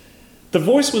 The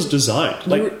voice was designed.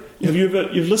 Like,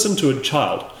 you've listened to a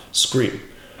child scream.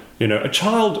 You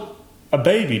know, a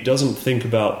baby doesn't think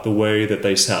about the way that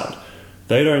they sound.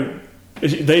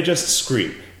 They just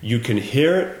scream. You can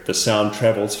hear it, the sound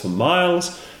travels for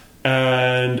miles,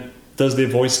 and does their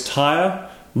voice tire?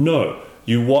 No.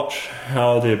 You watch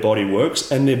how their body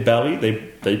works and their belly,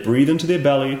 they breathe into their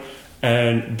belly,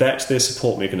 and that's their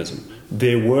support mechanism.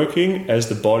 They're working as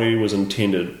the body was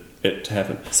intended it to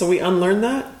happen. So we unlearn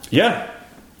that? Yeah.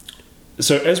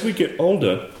 So as we get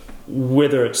older,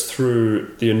 whether it's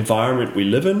through the environment we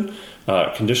live in,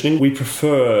 conditioning, we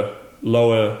prefer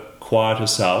lower, quieter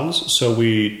sounds. So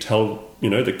we tell,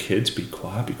 the kids, be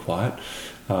quiet.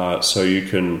 So you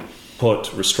can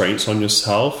put restraints on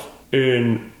yourself.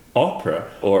 In opera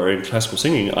or in classical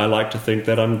singing, I like to think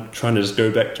that I'm trying to just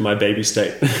go back to my baby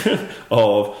state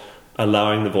of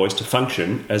allowing the voice to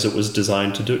function as it was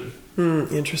designed to do.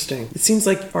 Interesting. It seems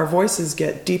like our voices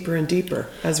get deeper and deeper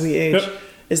as we age. Yep.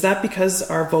 Is that because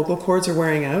our vocal cords are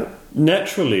wearing out?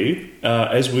 Naturally,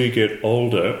 as we get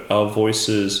older, our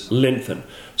voices lengthen.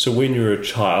 So when you're a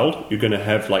child, you're going to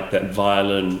have like that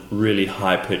violin, really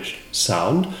high-pitched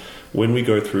sound. When we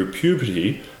go through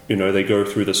puberty, they go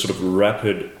through this sort of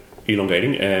rapid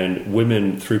elongating, and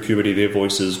women through puberty, their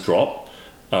voices drop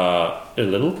a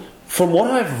little. From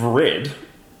what I've read,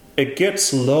 it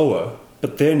gets lower,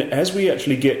 but then as we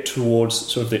actually get towards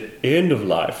sort of the end of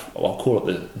life, I'll call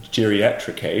it the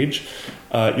geriatric age,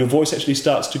 your voice actually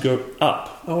starts to go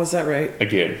up. Oh, is that right?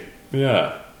 Again.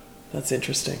 Yeah. That's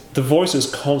interesting. The voice is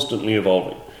constantly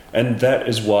evolving, and that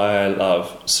is why I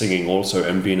love singing also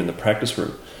and being in the practice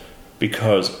room.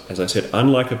 Because, as I said,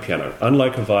 unlike a piano,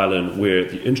 unlike a violin where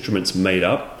the instrument's made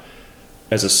up,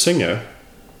 as a singer,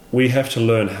 we have to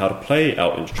learn how to play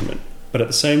our instrument. But at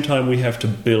the same time, we have to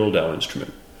build our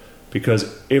instrument.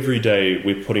 Because every day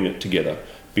we're putting it together.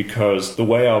 Because the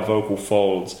way our vocal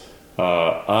folds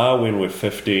are when we're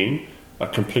 15 are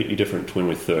completely different to when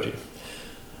we're 30.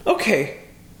 Okay.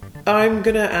 I'm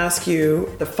going to ask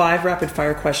you the 5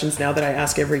 rapid-fire questions now that I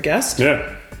ask every guest.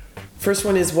 Yeah. First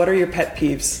one is, what are your pet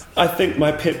peeves? I think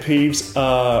my pet peeves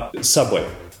are subway,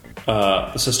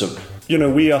 the system.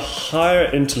 We are higher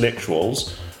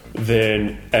intellectuals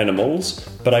than animals,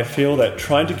 but I feel that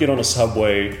trying to get on a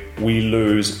subway, we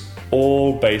lose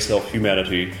all base of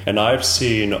humanity. And I've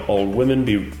seen old women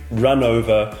be run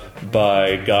over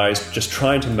by guys just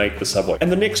trying to make the subway.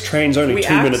 And the next train's only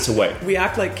 2 minutes away. We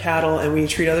act like cattle and we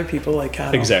treat other people like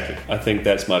cattle. Exactly. I think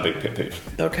that's my big pet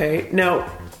peeve. Okay. Now,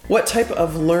 what type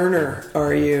of learner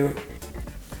are you?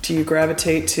 Do you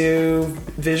gravitate to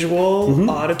visual,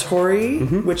 auditory,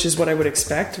 which is what I would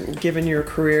expect given your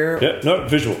career? Yeah, no,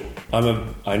 visual.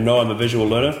 I know I'm a visual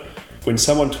learner. When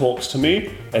someone talks to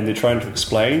me and they're trying to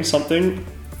explain something,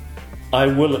 I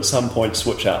will at some point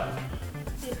switch out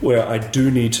where I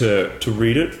do need to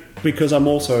read it, because I'm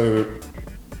also,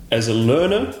 as a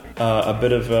learner, a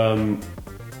bit of an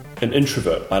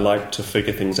introvert. I like to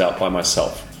figure things out by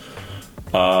myself.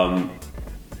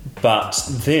 But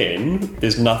then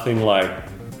there's nothing like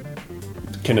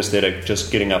kinesthetic,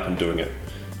 just getting up and doing it.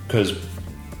 Because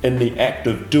in the act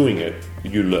of doing it,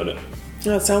 you learn it.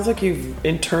 No, it sounds like you've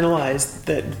internalized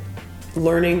that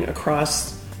learning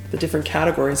across the different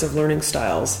categories of learning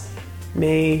styles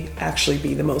may actually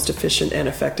be the most efficient and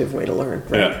effective way to learn,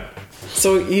 right? Yeah.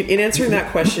 So in answering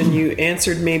that question, you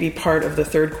answered maybe part of the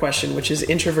third question, which is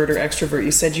introvert or extrovert.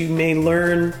 You said you may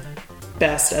learn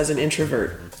best as an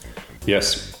introvert.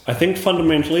 Yes. I think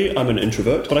fundamentally I'm an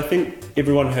introvert, but I think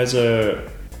everyone has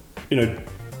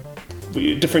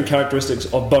different characteristics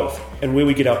of both and where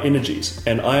we get our energies.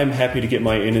 And I am happy to get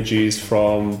my energies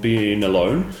from being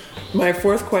alone. My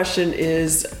fourth question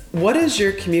is, what is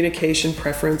your communication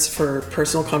preference for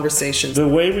personal conversations? The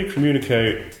way we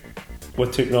communicate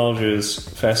with technology is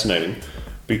fascinating,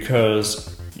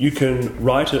 because you can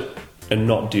write it and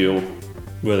not deal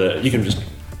with it. You can just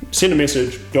send a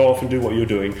message, go off and do what you're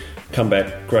doing, come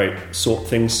back, great,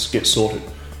 things get sorted.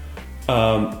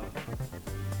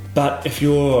 But if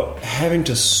you're having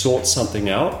to sort something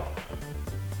out,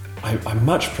 I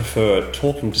much prefer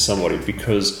talking to somebody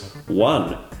because,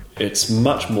 one, it's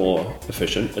much more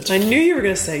efficient. I knew you were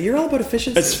going to say, you're all about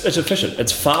efficiency. It's efficient.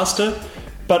 It's faster,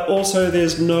 but also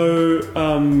there's no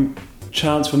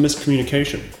chance for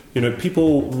miscommunication.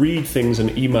 People read things in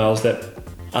emails that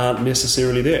aren't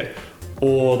necessarily there,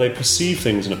 or they perceive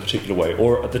things in a particular way,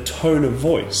 or the tone of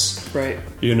voice. Right.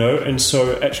 And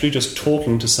so actually just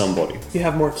talking to somebody. You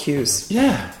have more cues.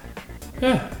 Yeah.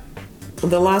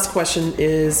 The last question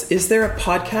is there a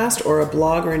podcast or a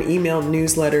blog or an email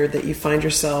newsletter that you find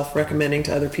yourself recommending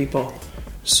to other people?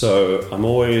 So I'm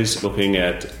always looking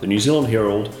at the New Zealand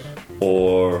Herald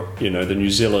or, the New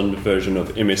Zealand version of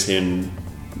msn.co.nz.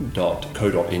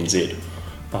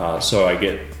 So I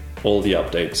get all the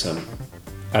updates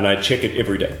and I check it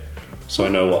every day. So I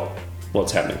know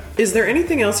what's happening. Is there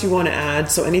anything else you want to add?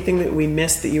 So anything that we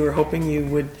missed that you were hoping you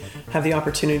would have the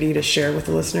opportunity to share with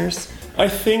the listeners? I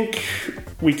think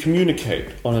we communicate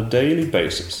on a daily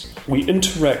basis. We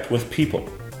interact with people.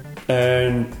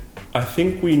 And I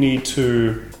think we need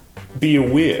to be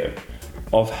aware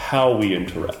of how we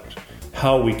interact,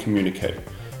 how we communicate.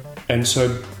 And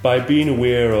so by being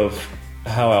aware of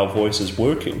how our voice is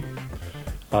working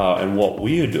and what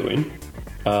we are doing,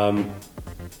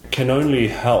 can only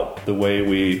help the way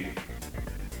we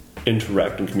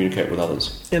interact and communicate with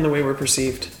others. And the way we're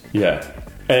perceived. Yeah.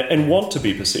 And want to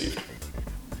be perceived.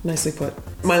 Nicely put.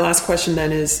 My last question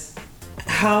then is,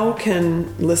 how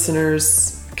can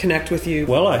listeners connect with you?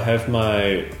 Well, I have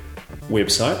my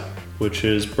website, which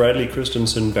is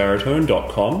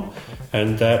bradleychristensenbaritone.com,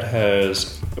 and that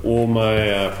has all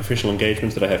my professional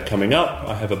engagements that I have coming up.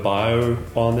 I have a bio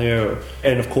on there,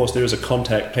 and of course there is a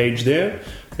contact page there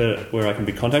where I can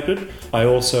be contacted. I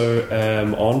also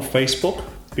am on Facebook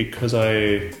because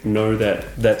I know that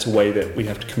that's a way that we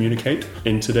have to communicate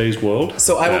in today's world.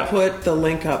 So I will put the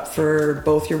link up for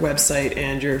both your website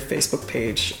and your Facebook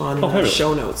page on the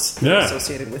show notes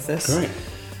associated with this. Great.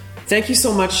 Thank you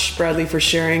so much, Bradley, for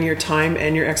sharing your time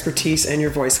and your expertise and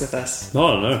your voice with us.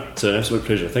 No, it's an absolute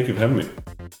pleasure. Thank you for having me.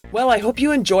 Well, I hope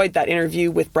you enjoyed that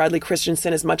interview with Bradley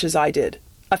Christensen as much as I did.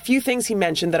 A few things he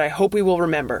mentioned that I hope we will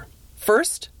remember.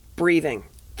 First, breathing.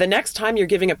 The next time you're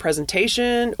giving a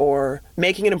presentation or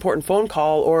making an important phone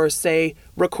call or, say,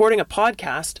 recording a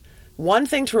podcast, one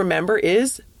thing to remember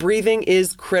is breathing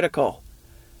is critical.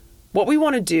 What we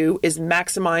want to do is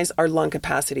maximize our lung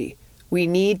capacity. We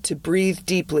need to breathe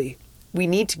deeply. We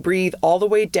need to breathe all the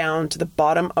way down to the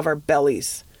bottom of our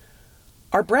bellies.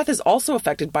 Our breath is also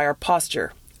affected by our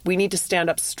posture. We need to stand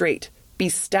up straight, be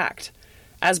stacked.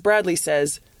 As Bradley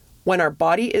says, when our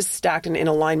body is stacked and in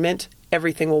alignment,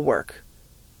 everything will work.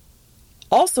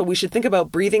 Also, we should think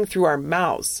about breathing through our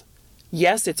mouths.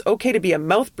 Yes, it's okay to be a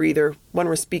mouth breather when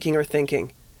we're speaking or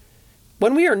thinking.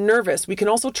 When we are nervous, we can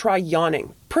also try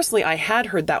yawning. Personally, I had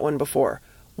heard that one before.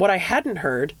 What I hadn't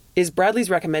heard is Bradley's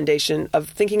recommendation of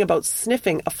thinking about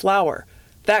sniffing a flower.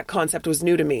 That concept was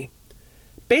new to me.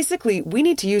 Basically, we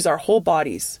need to use our whole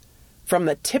bodies, from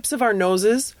the tips of our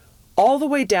noses all the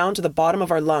way down to the bottom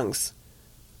of our lungs.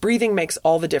 Breathing makes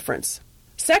all the difference.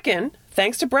 Second,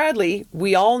 thanks to Bradley,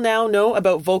 we all now know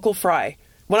about vocal fry.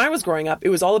 When I was growing up, it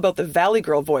was all about the Valley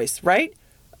Girl voice, right?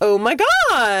 Oh my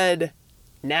God!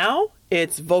 Now,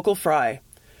 it's vocal fry.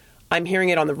 I'm hearing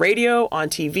it on the radio, on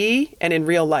TV, and in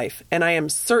real life, and I am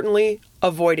certainly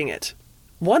avoiding it.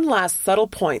 One last subtle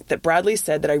point that Bradley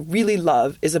said that I really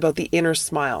love is about the inner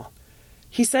smile.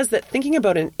 He says that thinking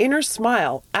about an inner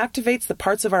smile activates the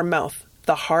parts of our mouth,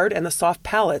 the hard and the soft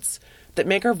palates, that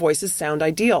make our voices sound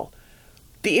ideal.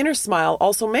 The inner smile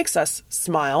also makes us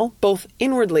smile, both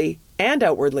inwardly and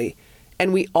outwardly,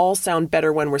 and we all sound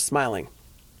better when we're smiling.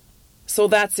 So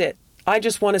that's it. I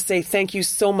just want to say thank you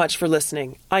so much for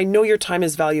listening. I know your time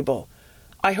is valuable.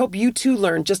 I hope you too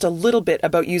learned just a little bit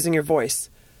about using your voice.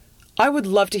 I would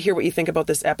love to hear what you think about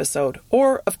this episode,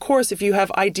 or, of course, if you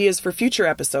have ideas for future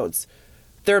episodes.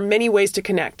 There are many ways to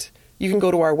connect. You can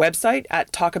go to our website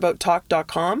at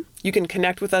talkabouttalk.com. You can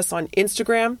connect with us on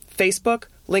Instagram, Facebook,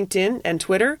 LinkedIn, and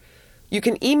Twitter. You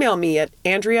can email me at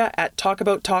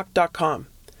andrea@talkabouttalk.com.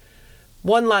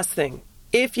 One last thing.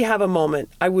 If you have a moment,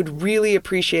 I would really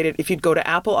appreciate it if you'd go to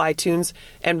Apple iTunes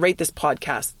and rate this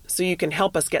podcast so you can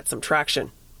help us get some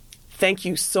traction. Thank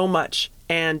you so much,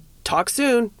 and talk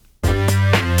soon.